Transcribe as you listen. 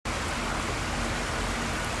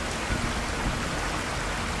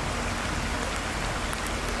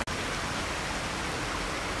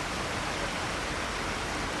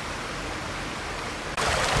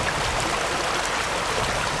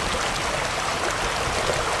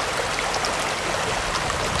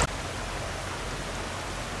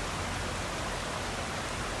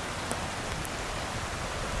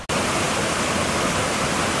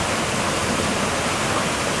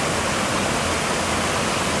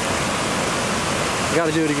I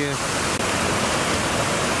gotta do it again.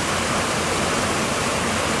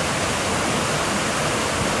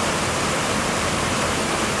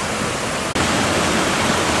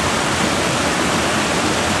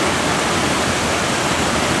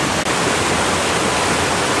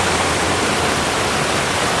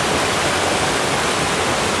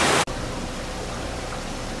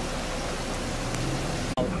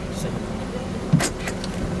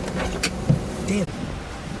 Damn.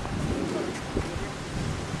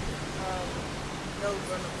 No,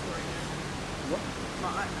 run up to right now. What?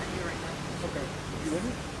 I do right now. Okay. You with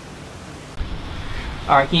me?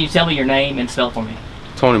 All right, can you tell me your name and spell it for me?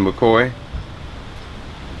 Tony McCoy,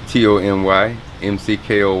 Tony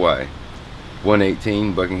McCoy,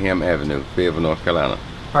 118 Buckingham Avenue, Fayetteville, North Carolina.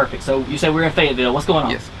 Perfect. So you said we're in Fayetteville. What's going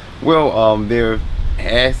on? Yes. Well, they're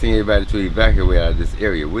asking everybody to evacuate out of this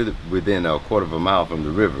area within a quarter of a mile from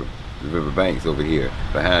the river banks over here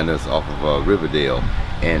behind us off of Riverdale,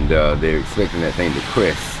 and they're expecting that thing to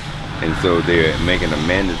crest, and so they're making a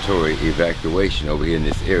mandatory evacuation over here in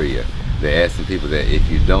this area. They're asking people that if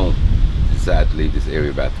you don't decide to leave this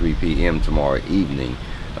area by 3 p.m. tomorrow evening,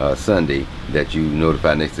 Sunday, that you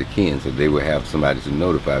notify next of kin, so they will have somebody to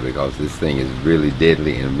notify, because this thing is really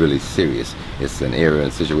deadly and really serious. It's an area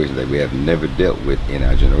and situation that we have never dealt with in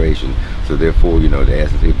our generation. So therefore, you know, they're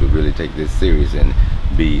asking people to really take this serious and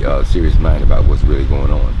be serious minded about what's really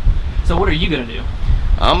going on. So what are you gonna do?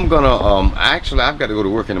 I'm gonna actually, I've got to go to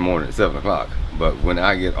work in the morning at 7 o'clock, but when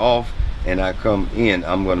I get off and I come in,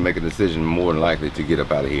 I'm going to make a decision more than likely to get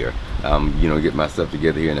up out of here. You know, get my stuff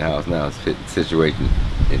together here in the house now, fit the situation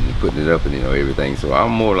and putting it up and, you know, everything. So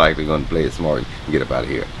I'm more likely going to play it smart and get up out of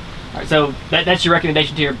here. All right, so that's your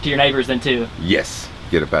recommendation to your neighbors then too? Yes,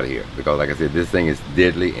 get up out of here, because like I said, this thing is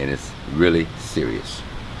deadly and it's really serious.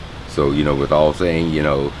 So, you know, with all saying, you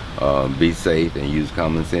know, be safe and use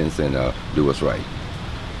common sense and do what's right.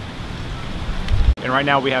 And right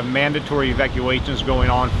now we have mandatory evacuations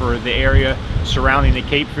going on for the area surrounding the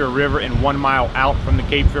Cape Fear River and 1 mile out from the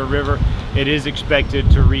Cape Fear River. It is expected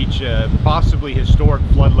to reach possibly historic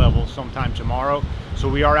flood levels sometime tomorrow. So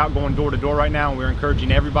we are out going door to door right now, and we're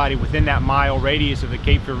encouraging everybody within that mile radius of the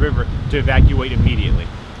Cape Fear River to evacuate immediately.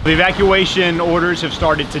 The evacuation orders have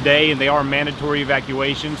started today, and they are mandatory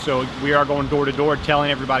evacuations. So we are going door to door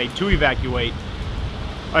telling everybody to evacuate.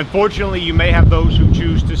 Unfortunately, you may have those who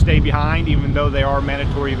choose to stay behind, even though they are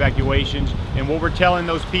mandatory evacuations. And what we're telling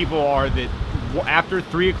those people are that after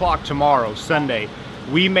 3 o'clock tomorrow, Sunday,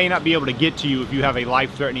 we may not be able to get to you if you have a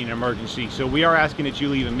life-threatening emergency. So we are asking that you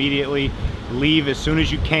leave immediately, leave as soon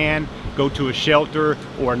as you can, go to a shelter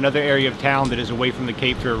or another area of town that is away from the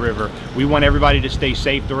Cape Fear River. We want everybody to stay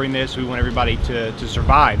safe during this. We want everybody to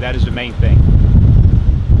survive. That is the main thing.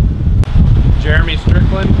 Jeremy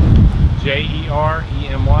Strickland, JEREMY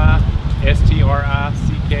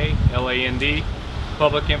STRICKLAND,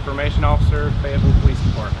 Public Information Officer, Fayetteville Police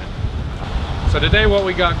Department. So today what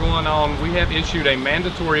we got going on, we have issued a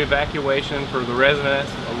mandatory evacuation for the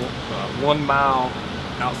residents 1 mile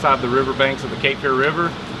outside the riverbanks of the Cape Fear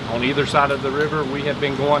River. On either side of the river, we have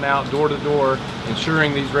been going out door to door,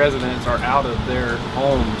 ensuring these residents are out of their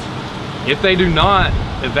homes. If they do not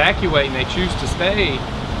evacuate and they choose to stay,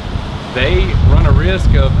 they run a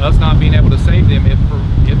risk of us not being able to save them if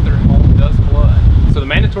their home does flood. So the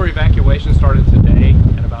mandatory evacuation started today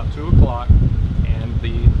at about 2 o'clock, and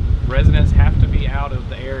the residents have to be out of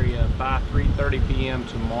the area by 3:30 p.m.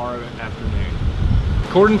 tomorrow afternoon.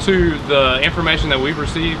 According to the information that we've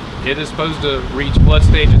received, it is supposed to reach flood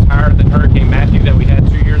stages higher than Hurricane Matthew that we had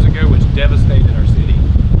 2 years ago, which devastated our city.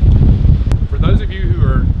 For those of you who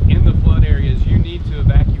are in the flood areas, you need to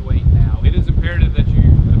evacuate now. It is imperative that you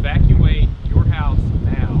evacuate your house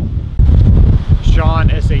now. Sean,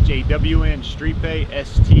 S-H-A-W-N, Strepay,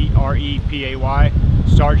 S-T-R-E-P-A-Y,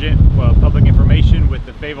 Sergeant, Public Information with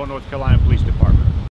the Fayetteville, North Carolina Police Department.